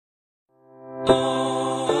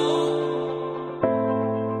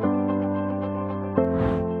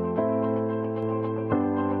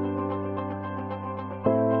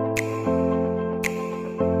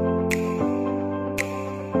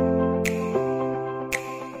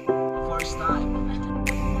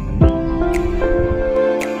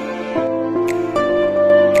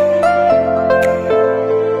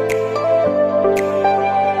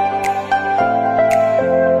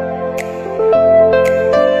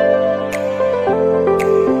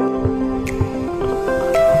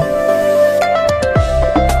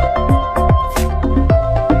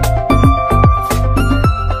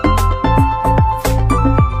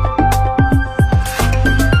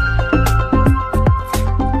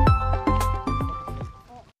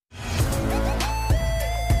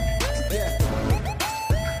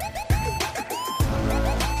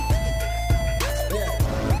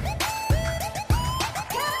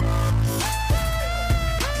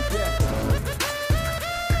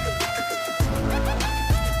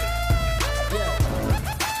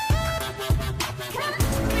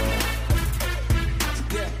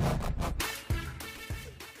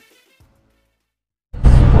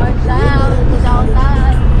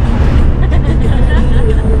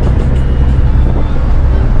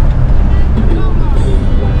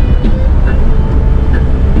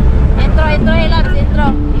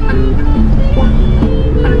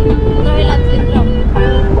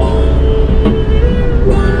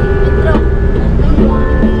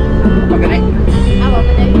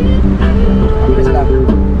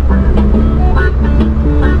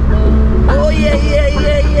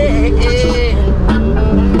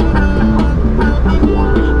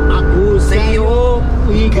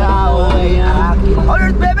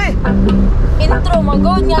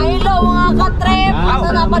Good nga, hello mga ka-trip! Asa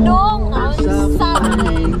na pa dong? Alright,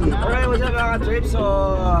 what's up mga ka-trip? So,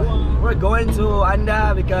 we're going to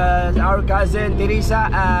Anda because our cousin Teresa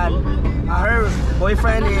and her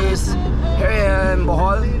boyfriend is here in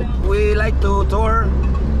Bohol. We like to tour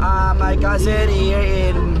my cousin here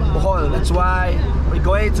in Bohol. That's why we're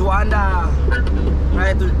going to Anda,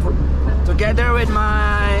 right? Together with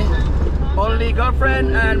my only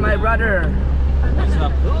girlfriend and my brother.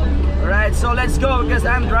 Alright, so let's go because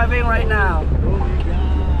I'm driving right now.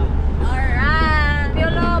 Alright!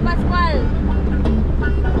 Piolo Pascual!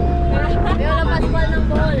 Piolo Pascual ng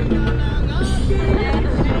Bohol.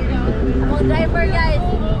 Mga driver guys.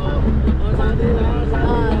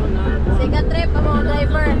 Sikat trip ang mga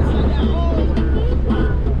driver.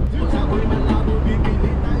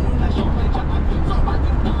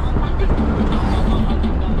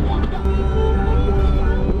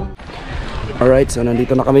 Alright, so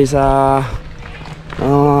nandito na kami sa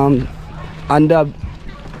Anda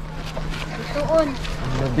Bituon.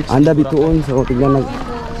 Anda Bituon. So tignan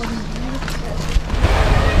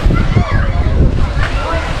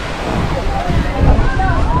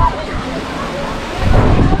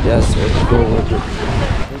Yes, let's go.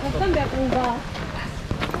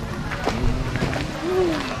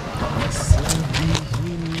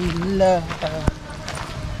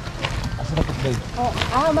 Asa na pagday?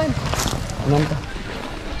 Oh, man. Anong ka?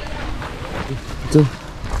 Ito.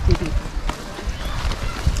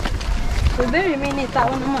 So very many tao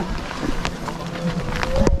naman.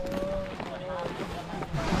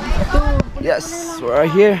 Yes, we're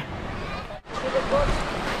here.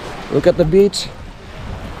 Look at the beach.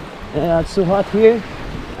 Yeah, it's so hot here.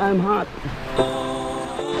 I'm hot.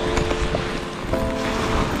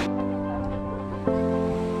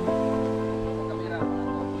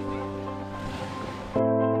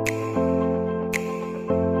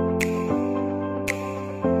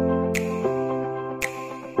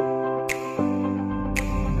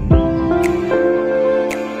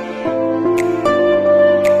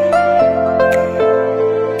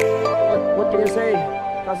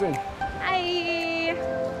 Cousin. Hi!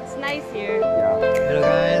 It's nice here. Yeah. Hello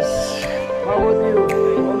guys. How about you?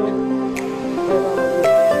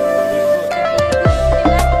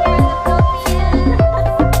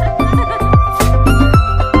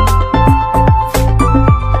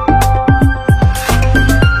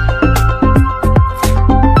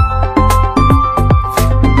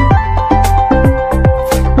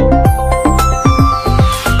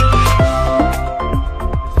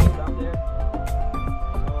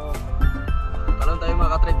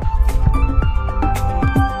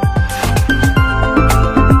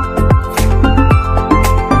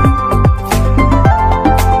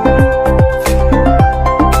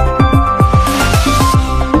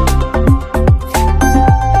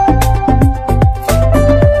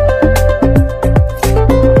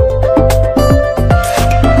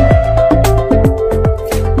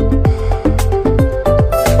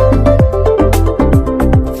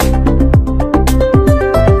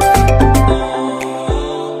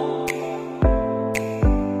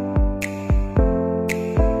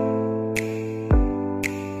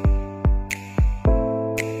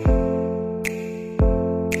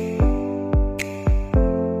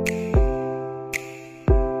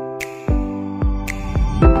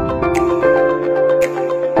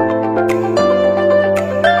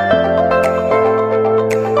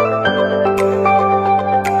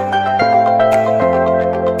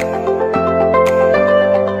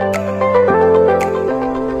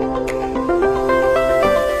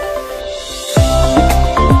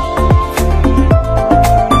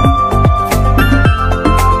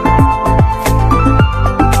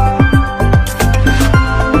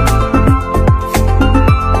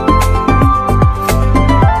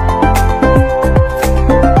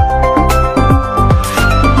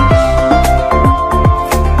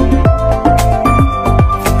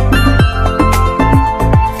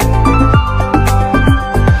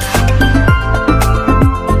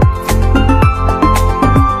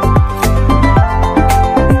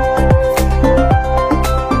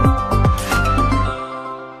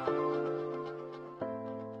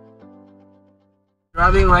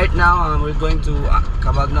 Driving right now, we're going to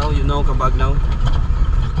Cabagnaw. You know Cabagnaw?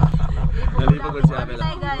 Hi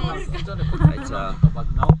guys. It's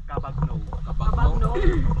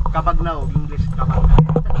Cabagnaw, English Cabagnaw.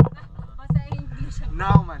 Basta English.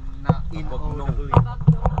 Now man na in Hello.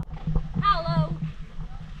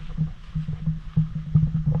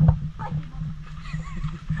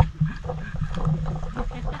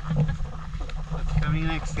 What's coming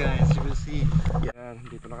next guys? You will see. yeah,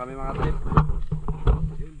 dito na kami mga trip.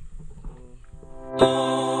 Yun. So,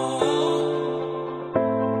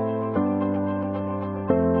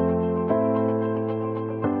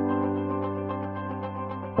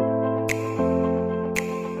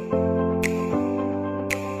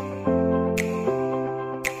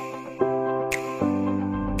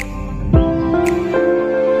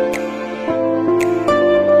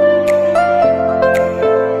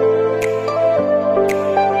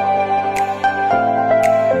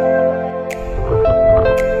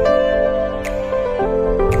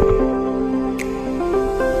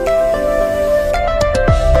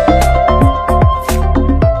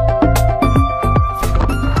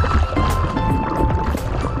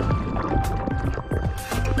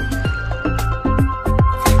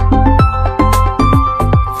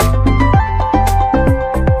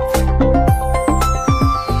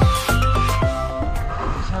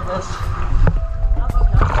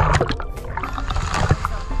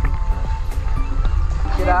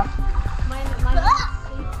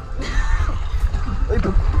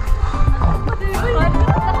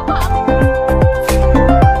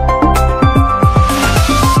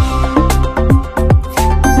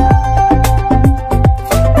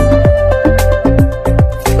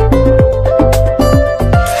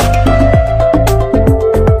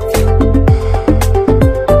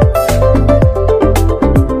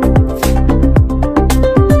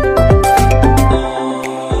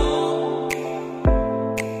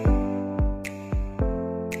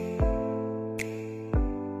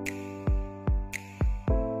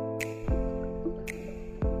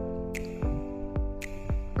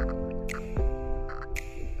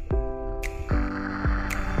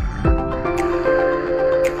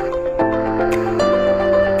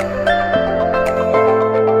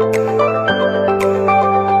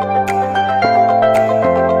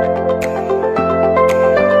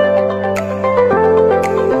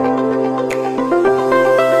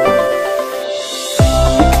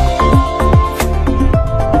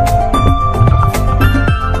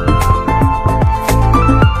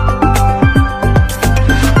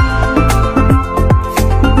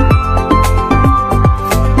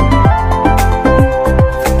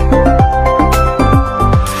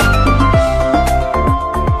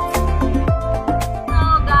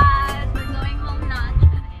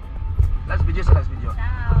 video sa next video.